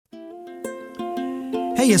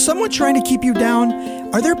Hey, is someone trying to keep you down?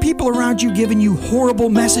 Are there people around you giving you horrible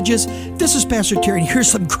messages? This is Pastor Terry, and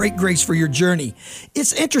here's some great grace for your journey.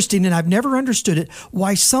 It's interesting, and I've never understood it,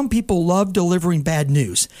 why some people love delivering bad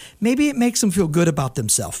news. Maybe it makes them feel good about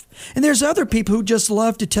themselves. And there's other people who just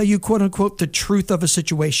love to tell you, quote unquote, the truth of a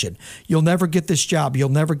situation. You'll never get this job. You'll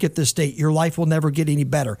never get this date. Your life will never get any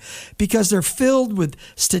better, because they're filled with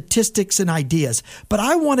statistics and ideas. But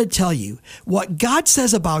I want to tell you, what God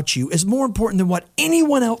says about you is more important than what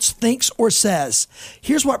anyone else thinks or says.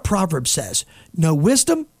 Here's what Proverbs says: no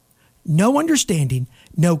wisdom, no understanding,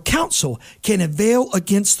 no counsel can avail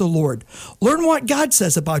against the Lord. Learn what God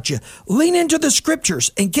says about you. Lean into the scriptures,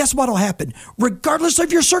 and guess what will happen? Regardless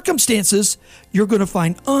of your circumstances, you're going to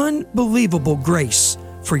find unbelievable grace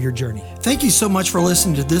for your journey. Thank you so much for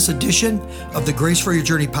listening to this edition of the Grace for Your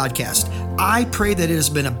Journey podcast. I pray that it has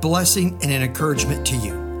been a blessing and an encouragement to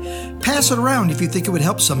you. Pass it around if you think it would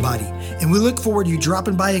help somebody. And we look forward to you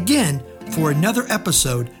dropping by again for another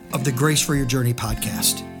episode of the Grace for Your Journey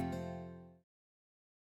podcast.